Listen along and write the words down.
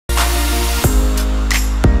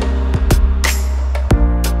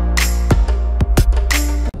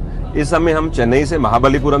इस समय हम चेन्नई से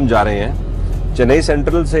महाबलीपुरम जा रहे हैं। चेन्नई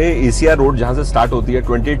सेंट्रल से ECR रोड जहां से स्टार्ट होती है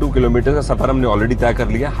 22 किलोमीटर का सफर हमने ऑलरेडी तय कर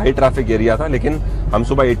लिया। हाई ट्रैफिक एरिया था लेकिन हम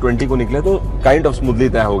सुबह 8:20 को निकले तो काइंड ऑफ स्मूथली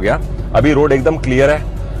तय हो गया। अभी रोड एकदम क्लियर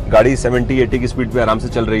है, गाड़ी 70-80 की स्पीड पे आराम से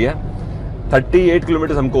चल रही है। 38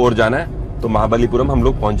 किलोमीटर हमको और जाना है तो महाबलीपुरम हम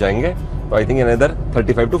लोग पहुंच जाएंगे। तो I think in other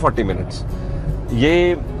 35 to 40 minutes.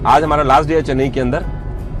 ये आज हमारा लास्ट डे है चेन्नई के अंदर।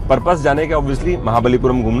 पर्पस जाने का ऑब्वियसली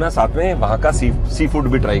महाबलीपुरम घूमना, साथ में वहां का सी फूड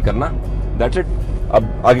भी ट्राई करना। That's it.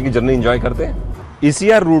 अब आगे की जर्नी एंजॉय करते हैं।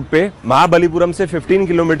 ECR रूट पे महाबलीपुरम से 15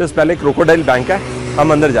 किलोमीटर पहले क्रोकोडाइल बैंक है,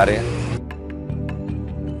 हम अंदर जा रहे हैं।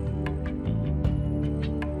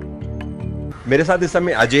 मेरे साथ इस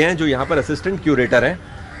समय अजय हैं जो यहाँ पर असिस्टेंट क्यूरेटर हैं।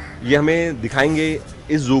 ये हमें दिखाएंगे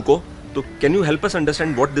इस जू को। तो can you help us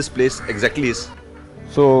understand what this place exactly is?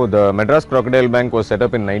 So the Madras Crocodile Bank was set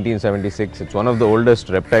up in 1976. It's one of the oldest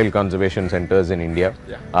reptile conservation centers in India.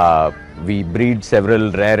 Yeah. We breed several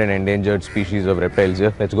rare and endangered species of reptiles here.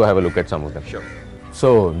 Let's go have a look at some of them. Sure.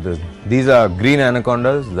 So these are green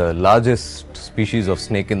anacondas, the largest species of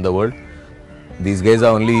snake in the world. These guys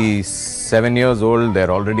are only 7 years old.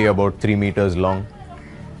 They're already about 3 meters long.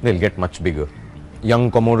 They'll get much bigger.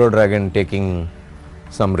 Young Komodo dragon taking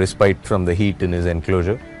some respite from the heat in his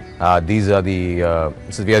enclosure. These are we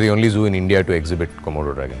are the only zoo in India to exhibit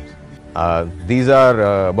Komodo dragons. These are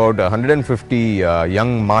about 150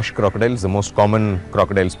 young marsh crocodiles, the most common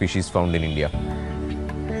crocodile species found in India.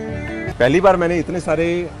 पहली बार मैंने इतने सारे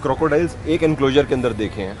crocodiles एक enclosure के अंदर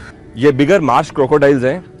देखे हैं। ये बिगर मार्श क्रोकोडाइल्स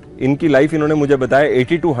हैं। इनकी लाइफ इन्होंने मुझे बताया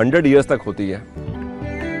 80 to 100 years तक होती है।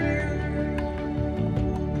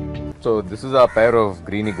 So this is a pair of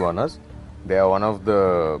green iguanas. They are one of the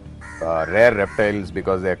rare reptiles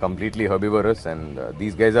because they are completely herbivorous, and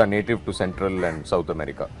these guys are native to Central and South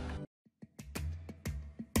America.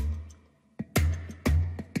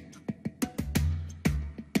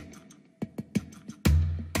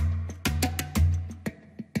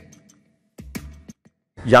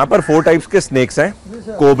 यहाँ पर 4 types के snacks हैं,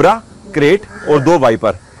 cobra, crate और 2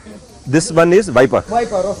 wiper. This one is wiper.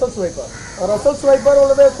 Viper, Russell's viper. Russell's viper,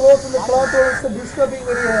 all the clothes in the cloth is disturbing,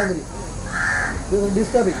 very angry. This is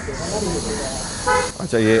disturbing.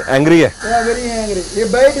 अच्छा, ये angry है। Yeah, very angry. He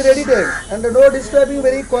bite ready time and no disturbing,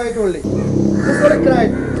 very quiet only. This one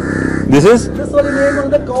cried. This is This one name on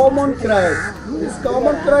the common cried. This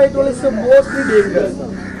common cried only is mostly dangerous.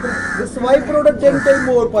 This viper order 10 times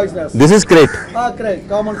more poisonous. This is crate. Cried,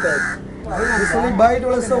 common cried. This only bite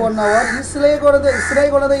only is 1 hour. This snake on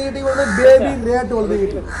the eating on the baby rat only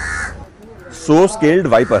eating. So scaled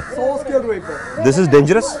viper. So scaled viper. This is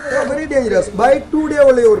dangerous. Yeah, very dangerous. Bite 2 days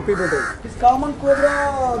only over people take. This common cobra,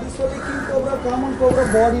 this only king cobra, common cobra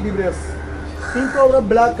body difference. King cobra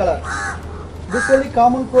black color. This only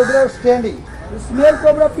common cobra standing. This male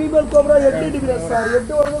cobra, female cobra, head difference. Sorry,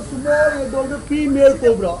 head also small, head also female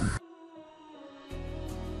cobra.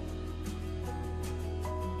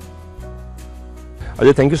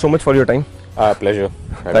 Ajay, thank you so much for your time. Pleasure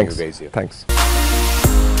having Thanks. you guys here. Thanks.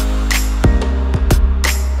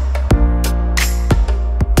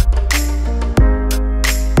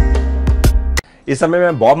 इस समय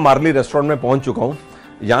मैं Bob Marley restaurant में पहुंच चुका हूं।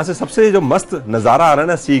 यहाँ से सबसे जो मस्त नज़ारा आ रहा है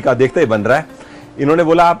ना, सी का, देखते ही बन रहा है। इन्होंने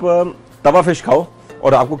बोला आप तवा फिश खाओ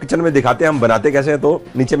और आपको किचन में दिखाते हैं हम बनाते कैसे हैं। तो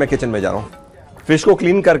नीचे मैं किचन में जा रहा हूँ। फिश को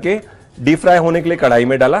क्लीन करके डीप फ्राई होने के लिए कढ़ाई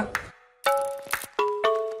में डाला।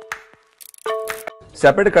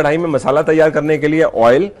 सेपरेट कढ़ाई में मसाला तैयार करने के लिए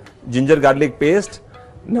ऑयल, जिंजर गार्लिक पेस्ट,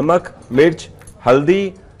 नमक, मिर्च,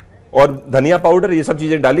 हल्दी और धनिया पाउडर, ये सब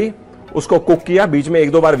चीजें डाली। उसको कुक किया, बीच में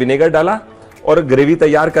 1-2 बार विनेगर डाला और ग्रेवी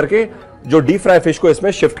तैयार करके जो डीप फ्राई फिश को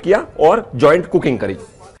इसमें शिफ्ट किया और जॉइंट कुकिंग करी।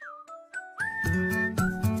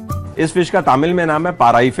 इस फिश का तमिल में नाम है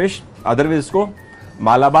पाराई फिश, अदरवाइज इसको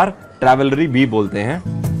मालाबार ट्रेवलरी भी बोलते हैं।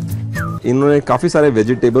 इन्होंने काफी सारे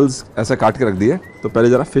वेजिटेबल्स ऐसा काट के रख दिए। तो पहले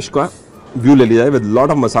जरा फिश का व्यू ले लिया जाए विद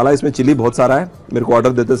लॉट ऑफ मसाला। इसमें चिली बहुत सारा है। मेरे को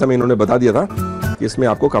ऑर्डर देते समय इन्होंने बता दिया था कि इसमें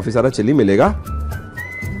आपको काफी सारा चिली मिलेगा।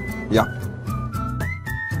 या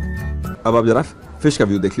अब आप जरा फिश का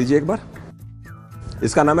व्यू देख लीजिए एक बार।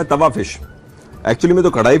 इसका नाम है तवा फिश। एक्चुअली में तो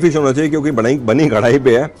कढ़ाई फिश होना चाहिए क्योंकि बनी कढ़ाई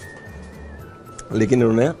पे है, लेकिन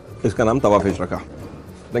इन्होंने इसका नाम तवा फिश रखा।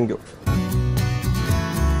 Thank you.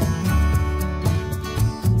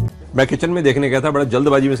 मैं किचन में देखने गया था, बड़ा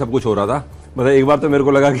जल्दबाजी में सब कुछ हो रहा था। मतलब एक बार तो मेरे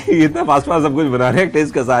को लगा कि इतना फास्ट सब कुछ बना रहे हैं,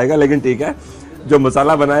 टेस्ट कैसा आएगा, लेकिन ठीक है, जो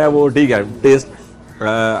मसाला बनाया वो ठीक है, टेस्ट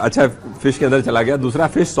अच्छा फिश के अंदर चला गया। दूसरा,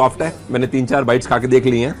 फिश सॉफ्ट है। मैंने 3-4 बाइट्स खा के देख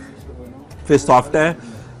ली हैं, फिश सॉफ्ट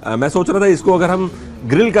है। मैं सोच रहा था इसको अगर हम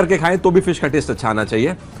ग्रिल करके खाएं तो भी फिश का टेस्ट अच्छा आना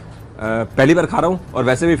चाहिए। पहली बार खा रहा हूँ, और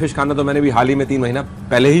वैसे भी फिश खाना तो मैंने भी हाल ही में 3 महीना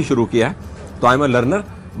पहले ही शुरू किया है। तो I am a learner,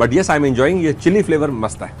 but yes I am enjoying. ये चिली फ्लेवर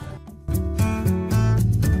मस्त है।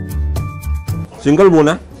 सिंगल बोन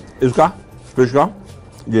है इसका फिश का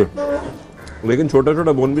ये, लेकिन छोटा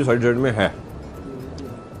छोटा बोन भी साइड साइड में है।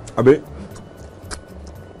 अभी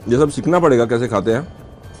ये सब सीखना पड़ेगा कैसे खाते हैं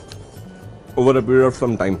over a period of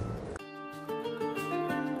some time.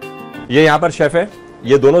 ये यहाँ पर शेफ है,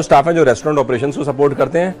 ये दोनों स्टाफ हैं जो रेस्टोरेंट ऑपरेशंस को सपोर्ट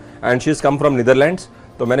करते हैं and she is come from Netherlands.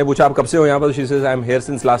 तो मैंने पूछा आप कब से हो यहाँ पर, she says I am here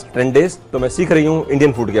since last 10 days। तो मैं सीख रही हूँ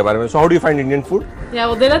इंडियन फूड के बारे में। So how do you find Indian food? Yeah,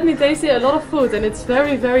 well, they let me taste a lot of food and it's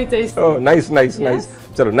very, very tasty. Oh, nice, nice, nice.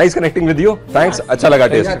 चलो, nice connecting with you, thanks, अच्छा लगा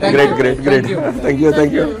test, great great great, thank you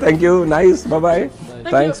thank you thank you, nice, bye bye,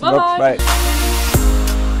 thanks, bye.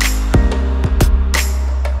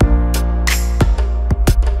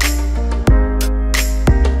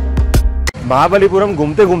 Mahabalipuram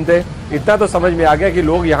घूमते घूमते इतना तो समझ में आ गया कि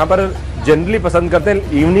लोग यहाँ पर जनरली पसंद करते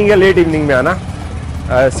हैं इवनिंग या लेट इवनिंग में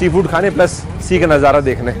आना सी फूड खाने प्लस सी का नज़ारा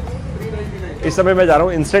देखने। इस समय मैं जा रहा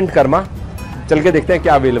हूँ इंस्टेंट कर्मा, चल के देखते हैं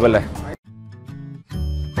क्या अवेलेबल है।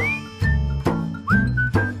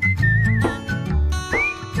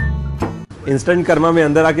 इंस्टेंट कर्मा में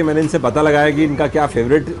अंदर आके मैंने इनसे पता लगाया कि इनका क्या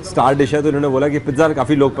फेवरेट स्टार डिश है। तो इन्होंने बोला कि पिज्ज़ा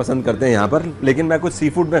काफ़ी लोग पसंद करते हैं यहाँ पर, लेकिन मैं कुछ सी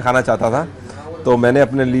फूड में खाना चाहता था तो मैंने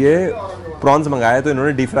अपने लिए प्रॉन्स मंगाया। तो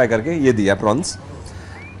इन्होंने डीप फ्राई करके ये दिया प्रॉन्स।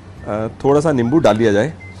 थोड़ा सा नींबू डाल लिया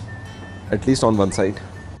जाए at least on one side.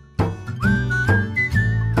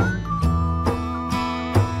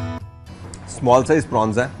 Small size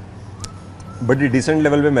prawns है, बड़ी डिसेंट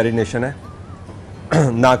लेवल पे मैरिनेशन है,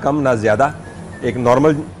 ना कम ना ज़्यादा, एक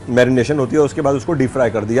नॉर्मल मैरिनेशन होती है। उसके बाद उसको डीप फ्राई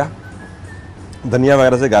कर दिया, धनिया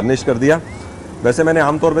वगैरह से गार्निश कर दिया। वैसे मैंने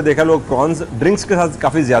आमतौर पे देखा लोग प्रॉन्स ड्रिंक्स के साथ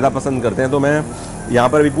काफ़ी ज़्यादा पसंद करते हैं। तो मैं यहाँ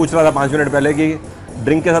पर भी पूछ रहा था 5 मिनट पहले कि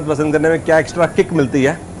ड्रिंक के साथ पसंद करने में क्या एक्स्ट्रा किक मिलती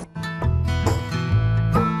है।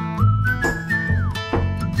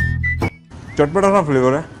 चटपटा सा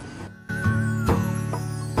फ्लेवर है।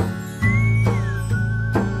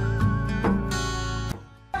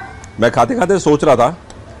 मैं खाते खाते सोच रहा था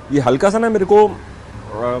ये हल्का सा ना मेरे को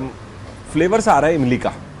फ्लेवर सा आ रहा है इमली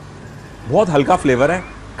का, बहुत हल्का फ्लेवर है,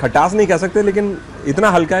 खटास नहीं कह सकते लेकिन इतना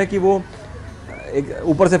हल्का है कि वो एक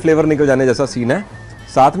ऊपर से फ्लेवर निकल जाने जैसा सीन है।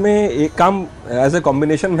 साथ में एक काम एज ए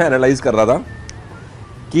कॉम्बिनेशन में एनालाइज कर रहा था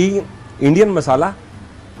कि इंडियन मसाला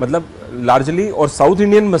मतलब लार्जली और साउथ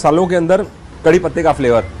इंडियन मसालों के अंदर कड़ी पत्ते का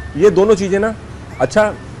फ्लेवर, ये दोनों चीज़ें ना अच्छा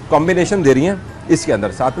कॉम्बिनेशन दे रही हैं इसके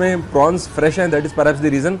अंदर। साथ में प्रॉन्स फ्रेश हैं, that is perhaps the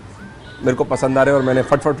reason मेरे को पसंद आ रहे हैं और मैंने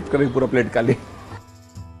फट करके पूरा प्लेट खा ली।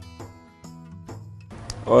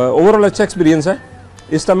 ओवरऑल अच्छा एक्सपीरियंस है।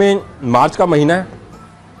 इस समय मार्च का महीना है,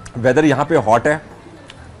 वेदर यहाँ पे हॉट है।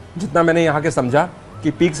 जितना मैंने यहाँ के समझा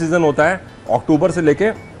कि पीक सीज़न होता है अक्टूबर से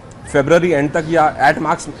लेके फरवरी एंड तक या at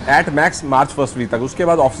max March first week तक, उसके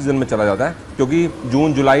बाद ऑफ सीज़न में चला जाता है क्योंकि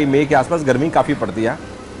जून जुलाई मई के आसपास गर्मी काफ़ी पड़ती है।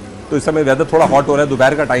 तो इस समय वेदर थोड़ा हॉट हो रहा है,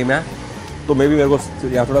 दोपहर का टाइम है, तो मे भी मेरे को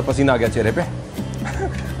यहाँ थोड़ा पसीना आ गया चेहरे पे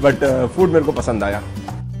बट फूड मेरे को पसंद आया।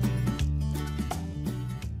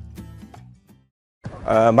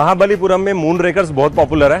 महाबलीपुरम में मूनरेकर्स बहुत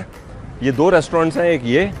पॉपुलर है। ये 2 रेस्टोरेंट्स हैं, एक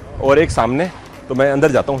ये और एक सामने। तो मैं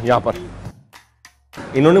अंदर जाता हूँ। यहाँ पर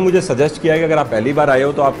इन्होंने मुझे सजेस्ट किया है कि अगर आप पहली बार आए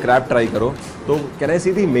हो तो आप क्रैब ट्राई करो। तो can I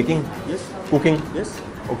C the making cooking?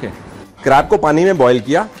 Okay. Crab को पानी में बॉईल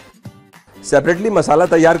किया, सेपरेटली मसाला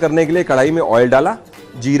तैयार करने के लिए कढ़ाई में ऑयल डाला,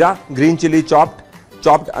 जीरा, green chilli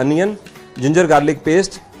chopped onion, ginger garlic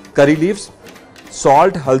paste, curry leaves,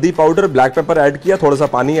 salt, हल्दी पाउडर, ब्लैक पेपर ऐड किया, थोड़ा सा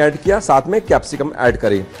पानी ऐड किया, साथ में कैप्सिकम ऐड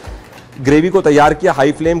करी। ग्रेवी को तैयार किया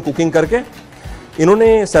हाई फ्लेम कुकिंग करके।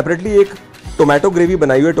 इन्होंने सेपरेटली एक टोमेटो ग्रेवी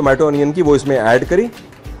बनाई हुई है टोमेटो अनियन की, वो इसमें ऐड करी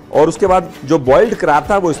और उसके बाद जो बॉइल्ड क्रैब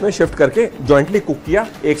था वो इसमें शिफ्ट करके जॉइंटली कुक किया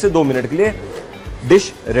 1 से 2 मिनट के लिए।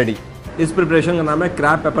 Dish ready. इस प्रिपरेशन का नाम है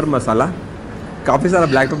क्रैब पेपर मसाला। काफ़ी सारा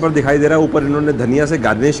ब्लैक पेपर दिखाई दे रहा है, ऊपर इन्होंने धनिया से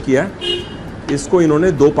गार्निश किया। इसको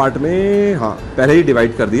इन्होंने 2 पार्ट में पहले ही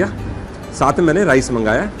डिवाइड कर दिया। साथ में मैंने राइस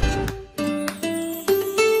मंगाया।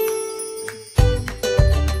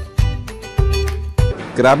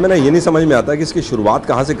 क्रैब में ना ये नहीं समझ में आता कि इसकी शुरुआत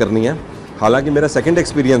कहाँ से करनी है। हालांकि मेरा सेकंड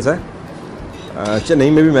एक्सपीरियंस है, चेन्नई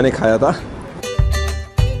में भी मैंने खाया था।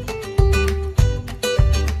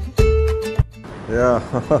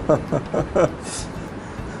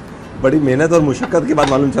 बड़ी मेहनत और मुशक्कत के बाद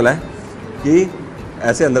मालूम चला है कि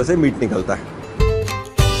ऐसे अंदर से मीट निकलता है।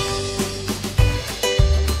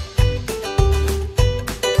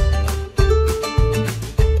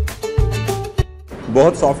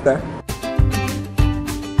 बहुत सॉफ्ट है।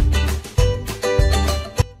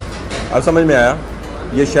 अब समझ में आया,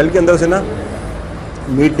 ये शेल के अंदर से ना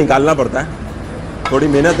मीट निकालना पड़ता है, थोड़ी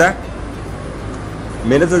मेहनत है,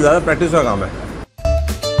 मेहनत से ज़्यादा प्रैक्टिस का काम है।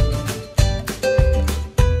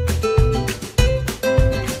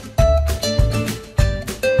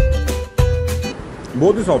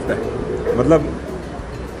 बहुत ही सॉफ्ट है। मतलब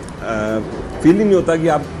फील ही नहीं होता कि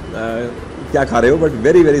आप क्या खा रहे हो, but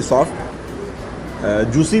very very soft,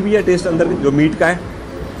 juicy भी है टेस्ट अंदर जो मीट का है।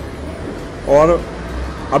 और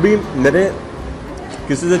अभी मैंने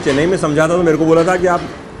किसी से चेन्नई में समझा था तो मेरे को बोला था कि आप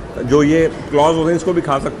जो ये क्लॉज होते हैं इसको भी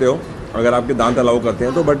खा सकते हो अगर आपके दांत अलाउ करते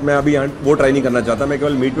हैं तो, बट मैं अभी यहाँ वो ट्राई नहीं करना चाहता। मैं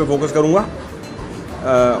केवल मीट पे फोकस करूँगा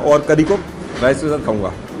और करी को राइस के साथ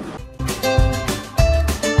खाऊँगा।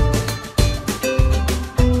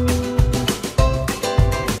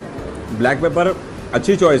 ब्लैक पेपर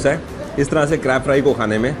अच्छी चॉइस है इस तरह से क्रैब फ्राई को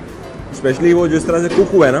खाने में, स्पेशली वो जिस तरह से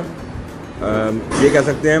कुक हुआ है ना, ये कह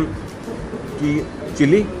सकते हैं कि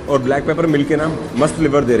चिली और ब्लैक पेपर मिलके ना मस्त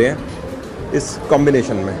फ्लेवर दे रहे हैं इस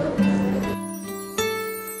कॉम्बिनेशन में।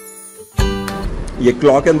 ये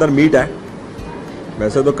क्लॉ के अंदर मीट है,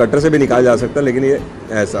 वैसे तो कटर से भी निकाला जा सकता है लेकिन ये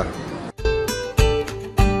ऐसा।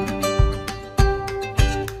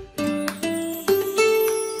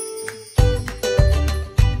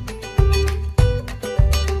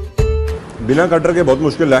 बिना कटर के बहुत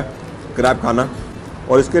मुश्किल है क्रैब खाना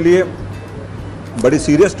और इसके लिए बड़ी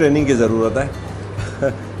सीरियस ट्रेनिंग की ज़रूरत है।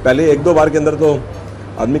 पहले एक दो बार के अंदर तो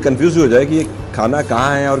आदमी कंफ्यूज हो जाए कि ये खाना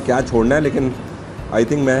कहाँ है और क्या छोड़ना है, लेकिन आई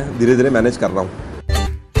थिंक मैं धीरे धीरे मैनेज कर रहा हूँ।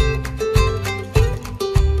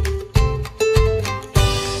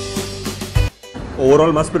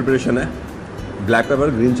 ओवरऑल मस्त प्रिपरेशन है, ब्लैक पेपर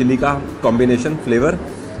ग्रीन चिली का कॉम्बिनेशन फ्लेवर,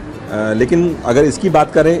 लेकिन अगर इसकी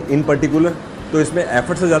बात करें इन पर्टिकुलर तो इसमें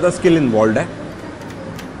एफर्ट से ज़्यादा स्किल इन्वॉल्व है,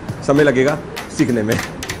 समय लगेगा सीखने में।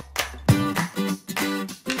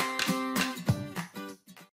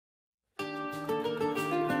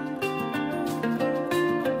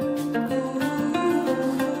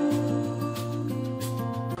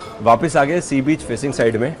 वापस आ गए सी बीच फेसिंग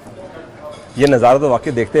साइड में। ये नज़ारा तो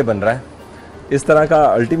वाकई देखते ही बन रहा है, इस तरह का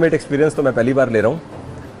अल्टीमेट एक्सपीरियंस तो मैं पहली बार ले रहा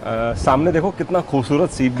हूँ। सामने देखो कितना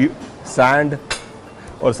खूबसूरत सी सैंड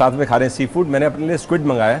और साथ में खा रहे हैं सी फूड। मैंने अपने लिए स्क्विड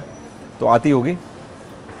मंगाया है तो आती होगी।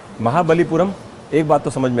 महाबलीपुरम एक बात तो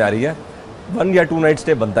समझ में आ रही है, 1 या 2 नाइट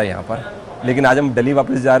स्टे बनता है यहाँ पर, लेकिन आज हम दिल्ली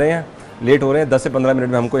वापस जा रहे हैं, लेट हो रहे हैं, 10 से 15 मिनट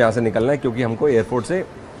में हमको यहाँ से निकलना है क्योंकि हमको एयरपोर्ट से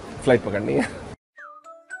फ्लाइट पकड़नी है।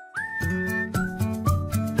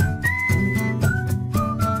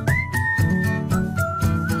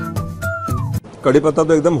 कड़ी पत्ता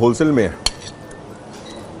तो एकदम होलसेल में है,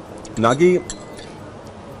 ना कि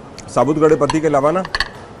साबुत कड़ी पत्ती के अलावा ना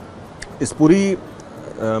इस पूरी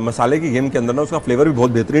मसाले की गेम के अंदर ना उसका फ्लेवर भी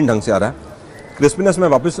बहुत बेहतरीन ढंग से आ रहा है। क्रिस्पीनेस मैं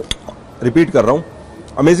वापस रिपीट कर रहा हूँ,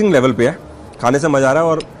 अमेजिंग लेवल पे है, खाने से मज़ा आ रहा है।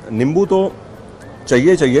 और नींबू तो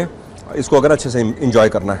चाहिए इसको अगर अच्छे से इंजॉय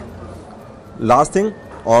करना है। लास्ट थिंग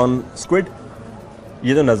ऑन स्क्विड,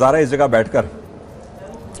 ये जो नज़ारा है इस जगह बैठकर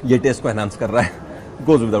ये टेस्ट को एनहांस कर रहा है,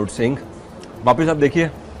 गोज़ विदाउट सेइंग। वापस आप देखिए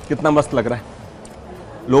कितना मस्त लग रहा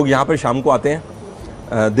है। लोग यहाँ पर शाम को आते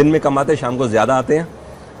हैं, दिन में कम आते हैं, शाम को ज़्यादा आते हैं।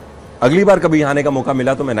 अगली बार कभी आने का मौका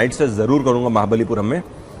मिला तो मैं नाइट स्टे ज़रूर करूँगा महाबलीपुरम में।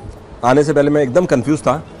 आने से पहले मैं एकदम कंफ्यूज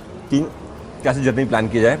था कि कैसे जर्नी प्लान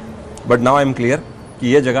की जाए, but now I am clear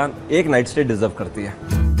कि ये जगह एक नाइट स्टे डिजर्व करती है।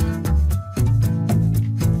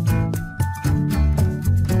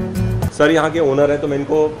 सर यहाँ के ओनर है तो मैं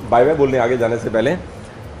इनको बाय बाय बोलने आगे जाने से पहले,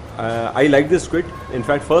 I like this squid. In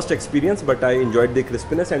fact, first experience, but I enjoyed the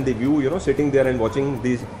crispiness and the view. You know, sitting there and watching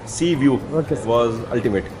the sea view was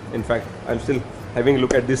ultimate. In fact, I'm still having a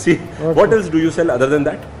look at the sea. What else do you sell other than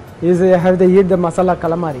that? Is I have the masala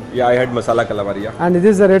calamari. Yeah, I had masala calamari. Yeah. And this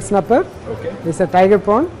is a red snapper. Okay. This is a tiger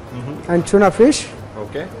prawn and tuna fish.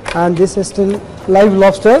 Okay. And this is still live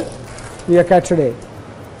lobster we are caught today.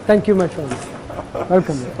 Thank you, my friends.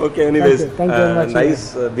 Welcome. Okay. Anyways, thank you very much.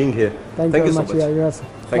 nice being here. Thank you so much. Yeah, you are.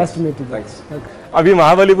 Thanks. Nice to meet you. Thanks. अभी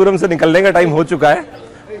महाबलीपुरम से निकलने का time हो चुका है,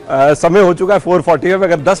 समय हो चुका है 4:40 में।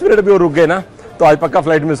 अगर 10 मिनट भी और रुक गए ना तो आज पक्का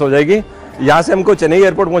फ्लाइट मिस हो जाएगी। यहाँ से हमको चेन्नई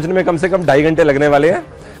एयरपोर्ट पहुँचने में कम से कम 2.5 घंटे लगने वाले हैं।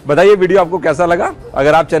 बताइए वीडियो आपको कैसा लगा।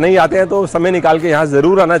 अगर आप चेन्नई आते हैं तो समय निकाल के यहाँ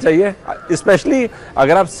ज़रूर आना चाहिए, स्पेशली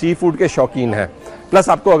अगर आप सी फूड के शौकीन हैं, प्लस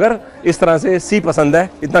आपको अगर इस तरह से सी पसंद है,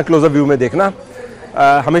 इतना क्लोजअप व्यू में देखना।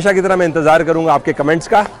 हमेशा की तरह मैं इंतज़ार करूँगा आपके कमेंट्स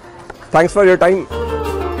का। Thanks for your time.